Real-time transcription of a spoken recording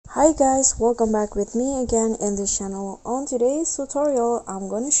Hi guys, welcome back with me again in this channel. On today's tutorial, I'm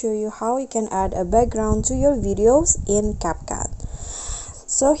going to show you how you can add a background to your videos in CapCut.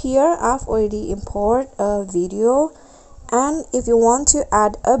 So here I've already imported a video, and if you want to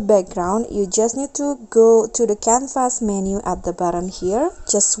add a background, you just need to go to the canvas menu at the bottom here.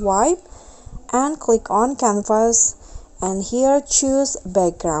 Just swipe and click on canvas, and here choose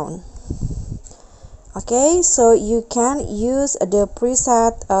background. Okay, so you can use the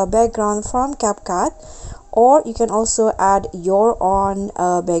preset background from CapCut, or you can also add your own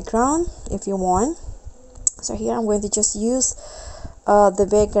background if you want. So here I'm going to just use the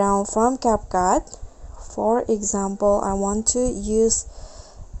background from CapCut. For example, I want to use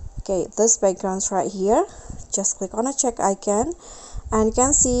this background's right here. Just click on a check icon, and you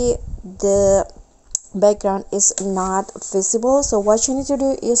can see the background is not visible. So what you need to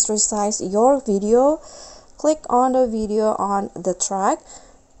do is resize your video. Click on the video on the track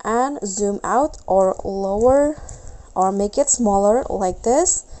and zoom out or lower or make it smaller like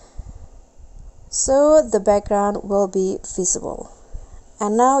this, so the background will be visible,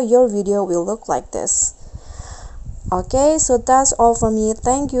 and now your video will look like this. Okay, so that's all for me.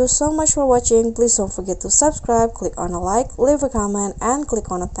 Thank you so much for watching. Please don't forget to subscribe, click on a like, leave a comment, and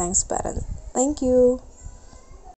click on a thanks button. Thank you.